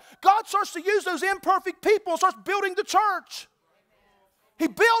a sudden, God starts to use those imperfect people and starts building the church. He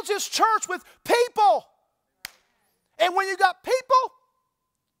builds His church with people. And when you got people,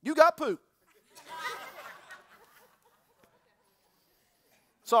 you got poop.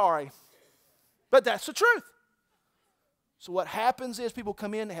 Sorry. But that's the truth. So what happens is people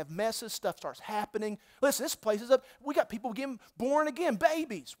come in, they have messes, stuff starts happening. Listen, this place is up. We got people getting born again,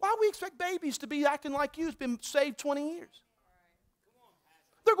 babies. Why do we expect babies to be acting like you who's been saved 20 years?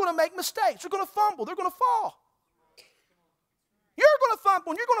 They're going to make mistakes. They're going to fumble. They're going to fall. You're going to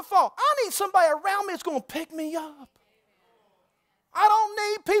fumble and you're going to fall. I need somebody around me that's going to pick me up. I don't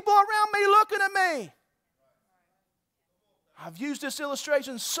need people around me looking at me. I've used this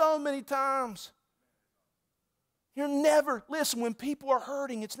illustration so many times. You're never, listen, when people are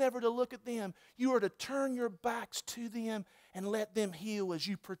hurting, it's never to look at them. You are to turn your backs to them and let them heal as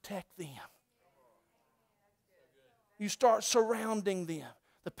you protect them. You start surrounding them.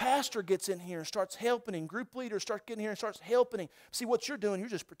 The pastor gets in here and starts helping him. Group leaders start getting here and starts helping him. See, what you're doing, you're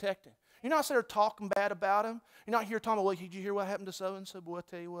just protecting. You're not sitting there talking bad about him. You're not here talking about, well, did you hear what happened to so-and-so? Boy, I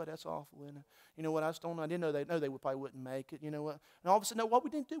tell you what, that's awful, isn't it? You know what, I just don't know. I didn't know they probably wouldn't make it. You know what? And all of a sudden, no, what we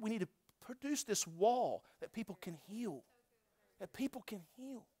didn't do, we need to produce this wall that people can heal. That people can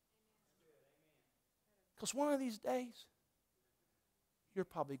heal. Because one of these days, you're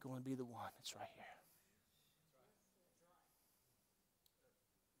probably going to be the one that's right here.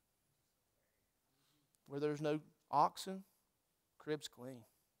 Where there's no oxen, crib's clean.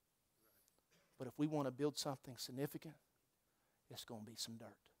 But if we want to build something significant, it's going to be some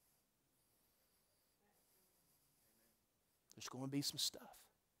dirt. There's going to be some stuff.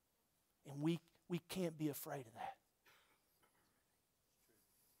 And we can't be afraid of that.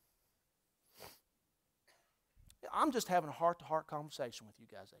 I'm just having a heart-to-heart conversation with you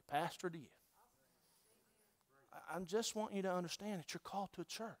guys today. Pastor to you. I just want you to understand that you're called to a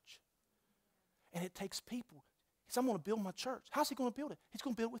church. And it takes people. He said, I'm going to build my church. How's he going to build it? He's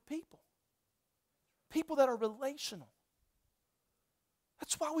going to build it with people. People that are relational.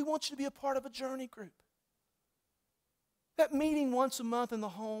 That's why we want you to be a part of a journey group. That meeting once a month in the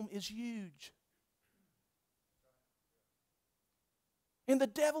home is huge. And the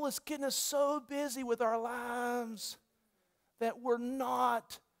devil is getting us so busy with our lives that we're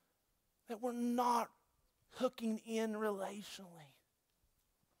not hooking in relationally.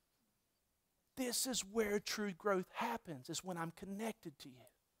 This is where true growth happens, is when I'm connected to you.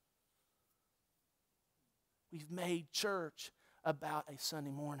 We've made church about a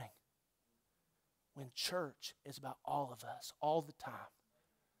Sunday morning, when church is about all of us, all the time,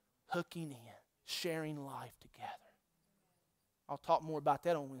 hooking in, sharing life together. I'll talk more about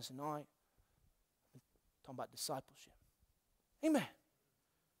that on Wednesday night. I'm talking about discipleship. Amen.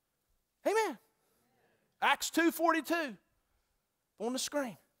 Amen. Acts 2:42 on the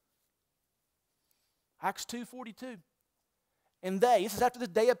screen. Acts 2:42. And this is after the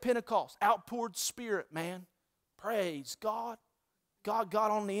day of Pentecost, outpoured Spirit, man. Praise God. God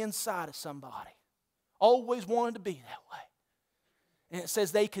got on the inside of somebody. Always wanted to be that way. And it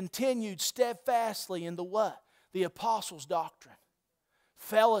says they continued steadfastly in the what? The apostles' doctrine,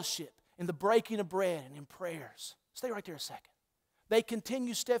 fellowship, in the breaking of bread, and in prayers. Stay right there a second. They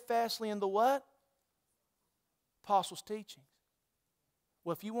continued steadfastly in the what? Apostles' teachings.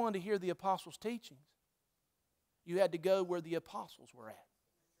 Well, if you wanted to hear the apostles' teachings, you had to go where the apostles were at.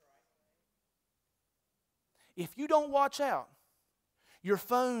 If you don't watch out, your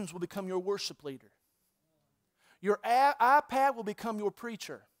phones will become your worship leader. Your iPad will become your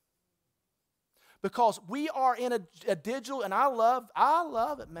preacher. Because we are in a digital, and I love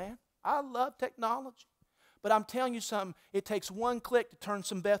it, man. I love technology. But I'm telling you something, it takes one click to turn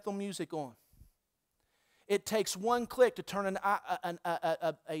some Bethel music on. It takes one click to turn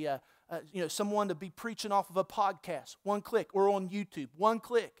someone to be preaching off of a podcast. One click, or on YouTube. One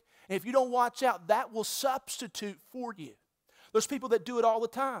click. And if you don't watch out, that will substitute for you. There's people that do it all the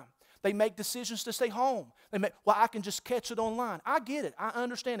time. They make decisions to stay home. I can just catch it online. I get it. I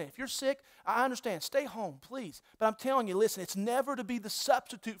understand it. If you're sick, I understand. Stay home, please. But I'm telling you, listen, it's never to be the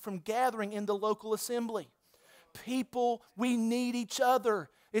substitute from gathering in the local assembly. People, we need each other.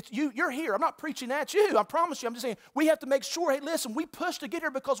 You're here. I'm not preaching at you. I promise you. I'm just saying we have to make sure, hey, listen, we push to get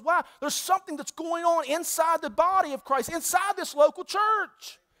here because why? There's something that's going on inside the body of Christ, inside this local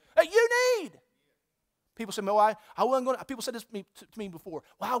church that you need. People say, I wasn't going to, people said this to me before,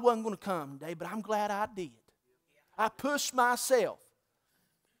 I wasn't going to come today, but I'm glad I did. I pushed myself.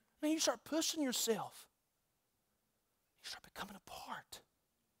 Man, you start pushing yourself. You start becoming a part.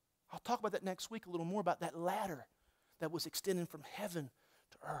 I'll talk about that next week a little more, about that ladder that was extending from heaven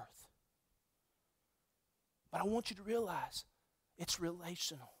to earth. But I want you to realize it's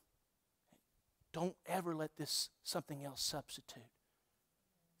relational. Don't ever let this something else substitute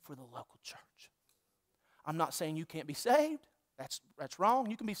for the local church. I'm not saying you can't be saved. That's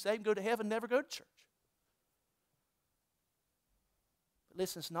wrong. You can be saved, go to heaven, never go to church. But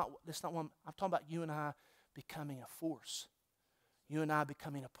listen, it's not one. I'm talking about you and I becoming a force. You and I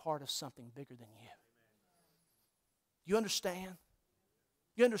becoming a part of something bigger than you. You understand?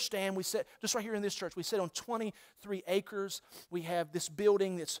 You understand? We said, just right here in this church, we said on 23 acres, we have this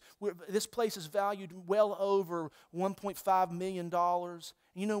building this place is valued well over $1.5 million.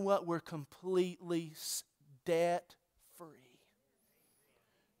 You know what? We're completely debt-free.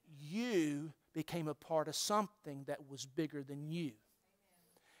 You became a part of something that was bigger than you.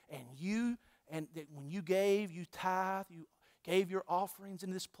 And that when you gave, you tithe, you gave your offerings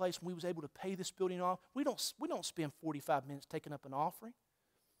in this place, and we was able to pay this building off. We don't spend 45 minutes taking up an offering.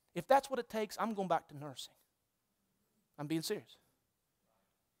 If that's what it takes, I'm going back to nursing. I'm being serious.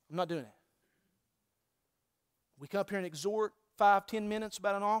 I'm not doing it. We come up here and exhort 5-10 minutes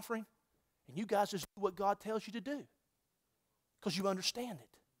about an offering, and you guys just do what God tells you to do because you understand it.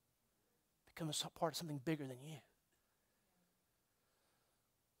 Become a part of something bigger than you.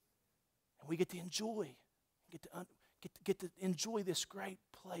 And we get to enjoy, get to enjoy this great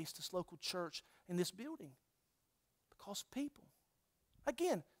place, this local church, and this building because of people.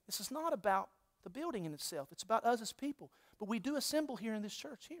 Again, this is not about the building in itself. It's about us as people. But we do assemble here in this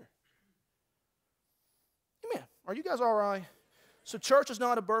church here. Amen. Are you guys all right? So church is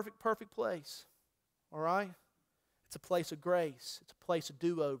not a perfect place. All right? It's a place of grace. It's a place of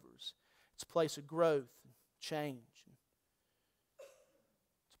do-overs. It's a place of growth and change.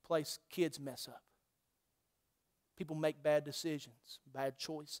 It's a place kids mess up. People make bad decisions, bad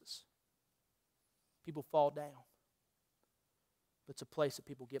choices. People fall down. But it's a place that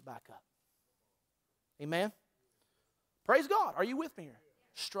people get back up. Amen? Praise God. Are you with me here?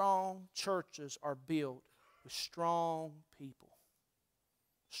 Strong churches are built with strong people.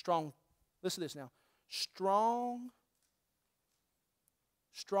 Strong, listen to this now. Strong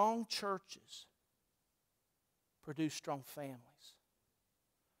churches produce strong families.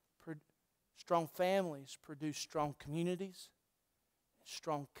 Strong families produce strong communities.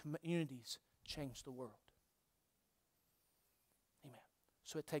 Strong communities change the world. Amen.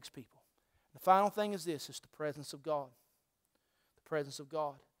 So it takes people. The final thing is this, is the presence of God. The presence of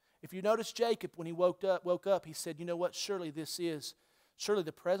God. If you notice Jacob, when he woke up, he said, you know what, surely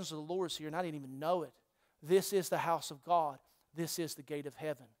the presence of the Lord is here, and I didn't even know it. This is the house of God. This is the gate of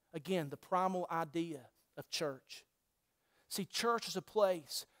heaven. Again, the primal idea of church. See, church is a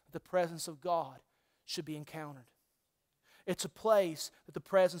place that the presence of God should be encountered. It's a place that the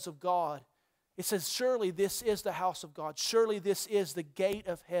presence of God, it says, surely this is the house of God. Surely this is the gate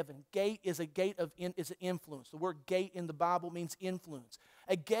of heaven. Gate is a gate of is an influence. The word gate in the Bible means influence.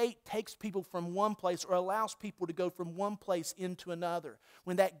 A gate takes people from one place or allows people to go from one place into another.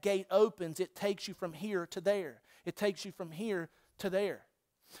 When that gate opens, it takes you from here to there. It takes you from here to there.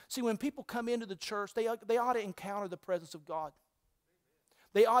 See, when people come into the church, they ought to encounter the presence of God.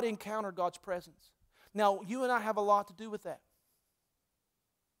 They ought to encounter God's presence. Now, you and I have a lot to do with that.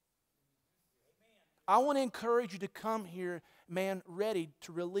 I want to encourage you to come here, man, ready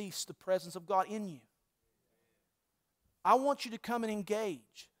to release the presence of God in you. I want you to come and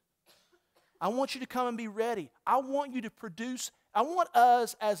engage. I want you to come and be ready. I want you to produce. I want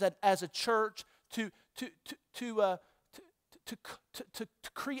us as a church to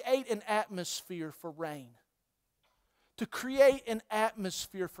create an atmosphere for rain. To create an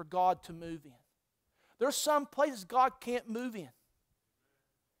atmosphere for God to move in. There's some places God can't move in.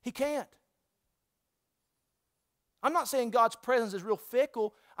 He can't. I'm not saying God's presence is real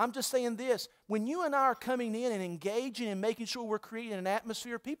fickle. I'm just saying this. When you and I are coming in and engaging and making sure we're creating an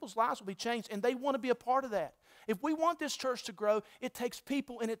atmosphere, people's lives will be changed, and they want to be a part of that. If we want this church to grow, it takes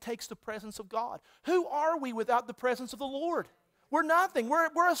people and it takes the presence of God. Who are we without the presence of the Lord? We're nothing.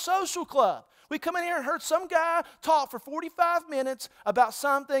 We're a social club. We come in here and heard some guy talk for 45 minutes about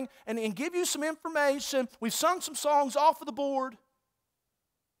something and give you some information. We've sung some songs off of the board.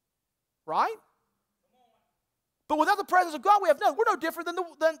 Right? But without the presence of God, we're no different than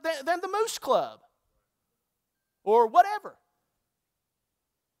the Moose Club. Or whatever.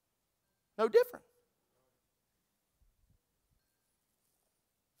 No different.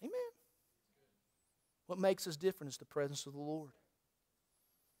 Amen. What makes us different is the presence of the Lord.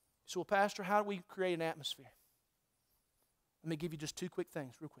 So, well, Pastor, how do we create an atmosphere? Let me give you just two quick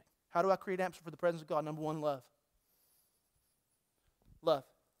things, real quick. How do I create an atmosphere for the presence of God? Number one, love. Love.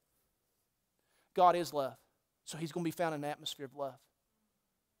 God is love. So He's going to be found in an atmosphere of love.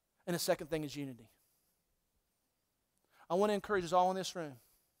 And the second thing is unity. I want to encourage us all in this room.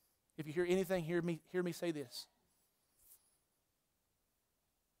 If you hear anything, hear me say this.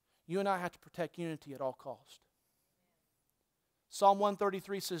 You and I have to protect unity at all cost. Psalm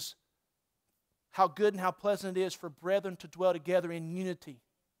 133 says, how good and how pleasant it is for brethren to dwell together in unity.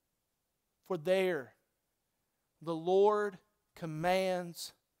 For there the Lord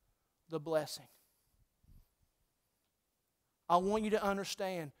commands the blessing. I want you to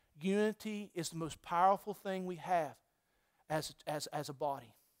understand, unity is the most powerful thing we have as a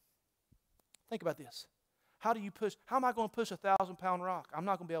body. Think about this. How am I going to push a 1,000-pound rock? I'm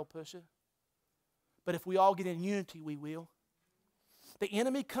not going to be able to push it. But if we all get in unity, we will. The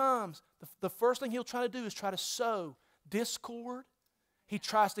enemy comes. The first thing he'll try to do is try to sow discord. He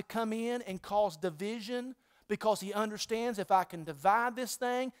tries to come in and cause division because he understands if I can divide this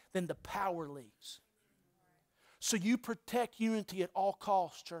thing, then the power leaves. So you protect unity at all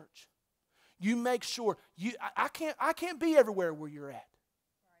costs, church. You make sure. I can't be everywhere where you're at.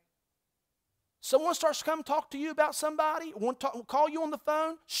 Someone starts to come talk to you about somebody, call you on the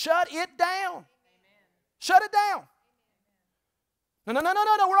phone, shut it down. Amen. Shut it down. No,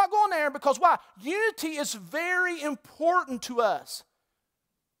 we're not going there because why? Unity is very important to us.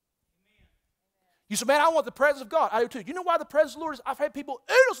 Amen. You say, man, I want the presence of God. I do too. You know why the presence of the Lord is? I've had people,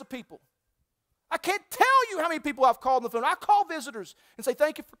 oodles of people. I can't tell you how many people I've called on the phone. I call visitors and say,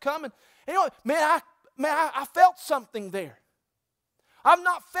 thank you for coming. And you know, I felt something there. I've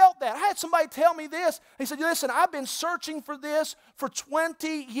not felt that. I had somebody tell me this. He said, listen, I've been searching for this for 20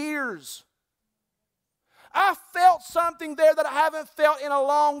 years. I felt something there that I haven't felt in a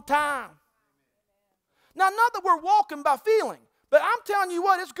long time. Now, not that we're walking by feeling, but I'm telling you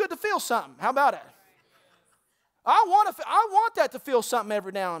what, it's good to feel something. How about it? I want that to feel something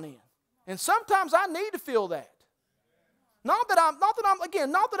every now and then. And sometimes I need to feel that. Not that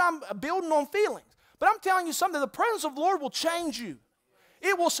I'm building on feelings, but I'm telling you something, the presence of the Lord will change you.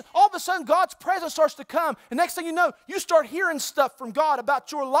 It will, all of a sudden, God's presence starts to come. And next thing you know, you start hearing stuff from God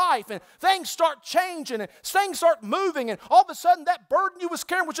about your life. And things start changing. And things start moving. And all of a sudden, that burden you was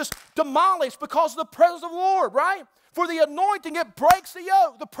carrying was just demolished because of the presence of the Lord, right? For the anointing, it breaks the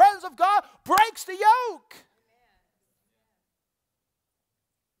yoke. The presence of God breaks the yoke.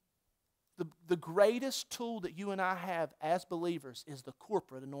 The greatest tool that you and I have as believers is the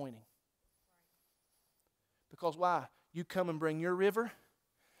corporate anointing. Because why? You come and bring your river.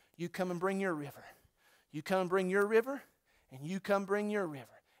 You come and bring your river. You come and bring your river, and you come bring your river.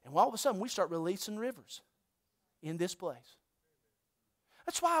 And all of a sudden, we start releasing rivers in this place.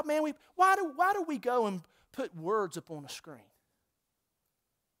 That's why, man, why do we go and put words up on a screen?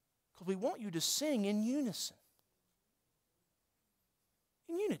 Because we want you to sing in unison.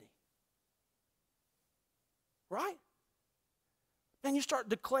 In unity. Right? Man, you start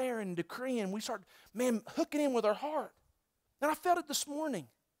declaring, decreeing. We start, man, hooking in with our heart. And I felt it this morning.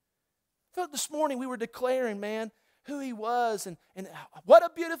 We were declaring, man, who He was and what a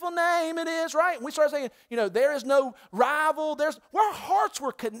beautiful name it is, right? And we started saying, you know, there is no rival. Our hearts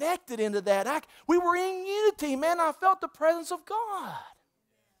were connected into that. We were in unity, man. I felt the presence of God.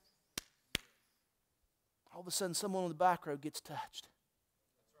 All of a sudden, someone on the back row gets touched.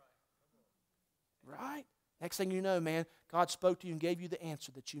 Right? Next thing you know, man, God spoke to you and gave you the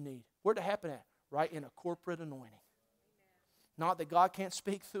answer that you need. Where'd it happen at? Right in a corporate anointing. Not that God can't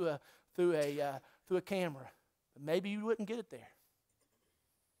speak through a camera, but maybe you wouldn't get it there.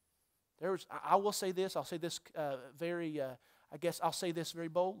 I will say this. I'll say this I'll say this very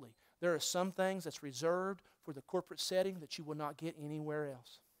boldly. There are some things that's reserved for the corporate setting that you will not get anywhere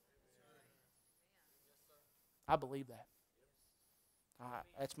else. I believe that.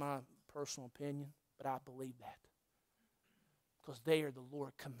 That's my personal opinion. But I believe that. Because there the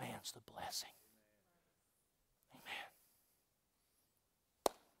Lord commands the blessing. Amen.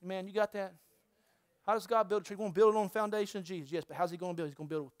 Amen. You got that? How does God build a tree? He's going to build it on the foundation of Jesus. Yes, but how's He going to build it? He's going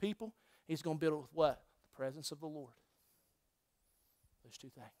to build it with people. He's going to build it with what? The presence of the Lord. Those two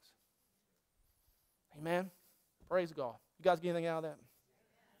things. Amen. Praise God. You guys get anything out of that?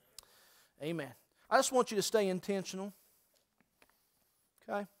 Amen. I just want you to stay intentional.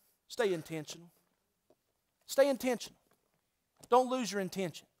 Okay? Stay intentional. Stay intentional. Don't lose your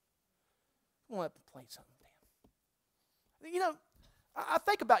intention. I'm going to play something down. You know, I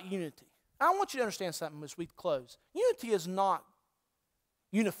think about unity. I want you to understand something as we close. Unity is not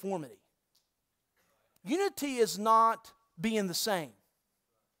uniformity. Unity is not being the same.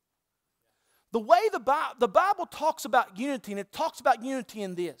 The way the Bible talks about unity, and it talks about unity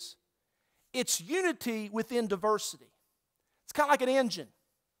in this, it's unity within diversity. It's kind of like an engine.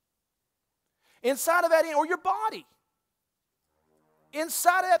 Inside of that, or your body.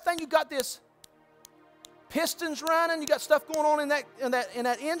 Inside of that thing, you got this pistons running. You got stuff going on in that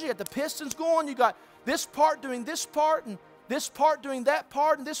engine. You got the pistons going. You got this part doing this part, and this part doing that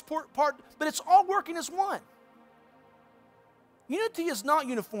part, and this part. But it's all working as one. Unity is not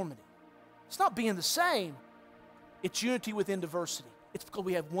uniformity. It's not being the same. It's unity within diversity. It's because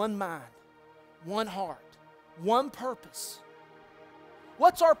we have one mind, one heart, one purpose.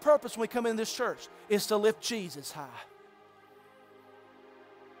 What's our purpose when we come in this church? Is to lift Jesus high.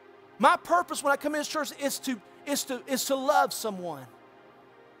 My purpose when I come in this church is to love someone.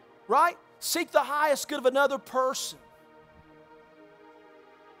 Right? Seek the highest good of another person.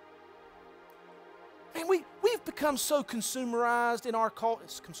 Man, we've become become so consumerized in our culture.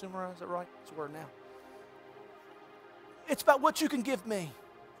 Is consumerized, is that right? It's a word now. It's about what you can give me.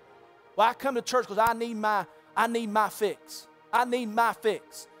 Well, I come to church because I need my fix. I need my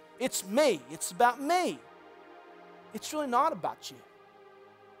fix. It's me. It's about me. It's really not about you.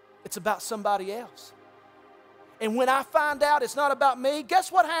 It's about somebody else. And when I find out it's not about me,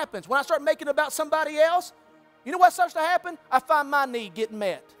 guess what happens? When I start making it about somebody else, you know what starts to happen? I find my need getting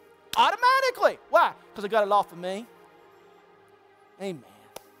met. Automatically. Why? Because I got it off of me. Amen.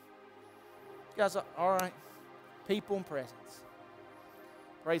 You guys are all right. People and presence.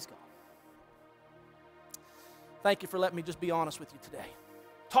 Praise God. Thank you for letting me just be honest with you today.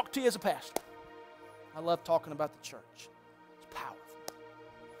 Talk to you as a pastor. I love talking about the church. It's powerful.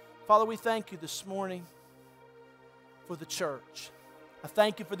 Father, we thank you this morning for the church. I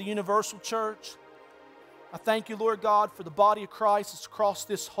thank you for the universal church. I thank you, Lord God, for the body of Christ that's across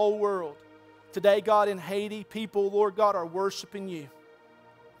this whole world. Today, God, in Haiti, people, Lord God, are worshiping you.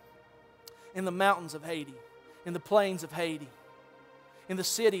 In the mountains of Haiti, in the plains of Haiti, in the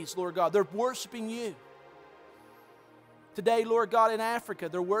cities, Lord God, they're worshiping you. Today, Lord God, in Africa,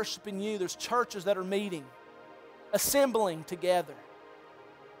 they're worshiping you. There's churches that are meeting, assembling together.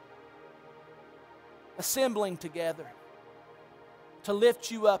 Assembling together to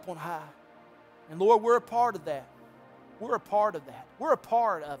lift you up on high. And Lord, we're a part of that. We're a part of that. We're a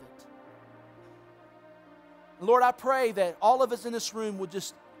part of it. And Lord, I pray that all of us in this room would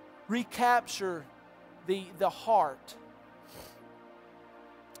just recapture the heart.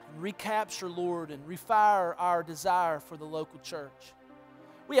 And recapture, Lord, and refire our desire for the local church.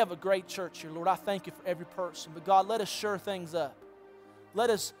 We have a great church here, Lord. I thank you for every person. But God, let us sure things up. Let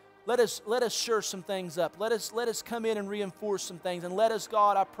us sure some things up. Let us come in and reinforce some things. And let us,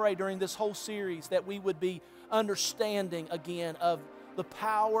 God, I pray during this whole series that we would be understanding again of the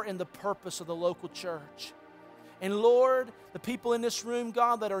power and the purpose of the local church. And Lord, the people in this room,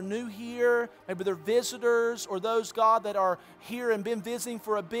 God, that are new here, maybe they're visitors, or those, God, that are here and been visiting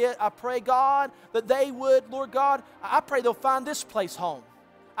for a bit, I pray, God, that they would, Lord God, I pray they'll find this place home.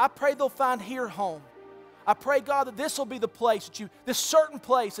 I pray they'll find here home. I pray, God, that this will be the place that this certain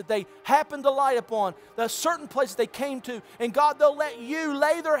place that they happen to light upon, the certain place that they came to, and God, they'll let you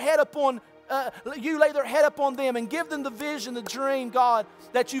lay their head upon them and give them the vision, the dream, God,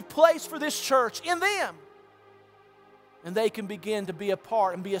 that you've placed for this church in them. And they can begin to be a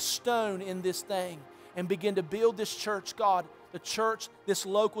part and be a stone in this thing and begin to build this church, God, the church, this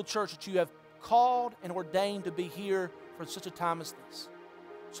local church that you have called and ordained to be here for such a time as this.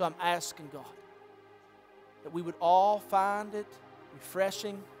 So I'm asking, God, that we would all find it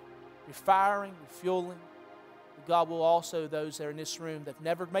refreshing, refiring, refueling. But God, will also, those that are in this room that have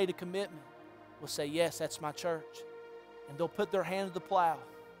never made a commitment, will say, yes, that's my church. And they'll put their hand to the plow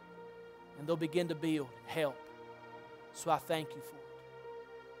and they'll begin to build and help. So I thank you for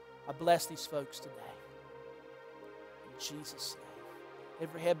it. I bless these folks today. In Jesus' name.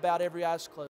 Every head bowed, every eyes closed.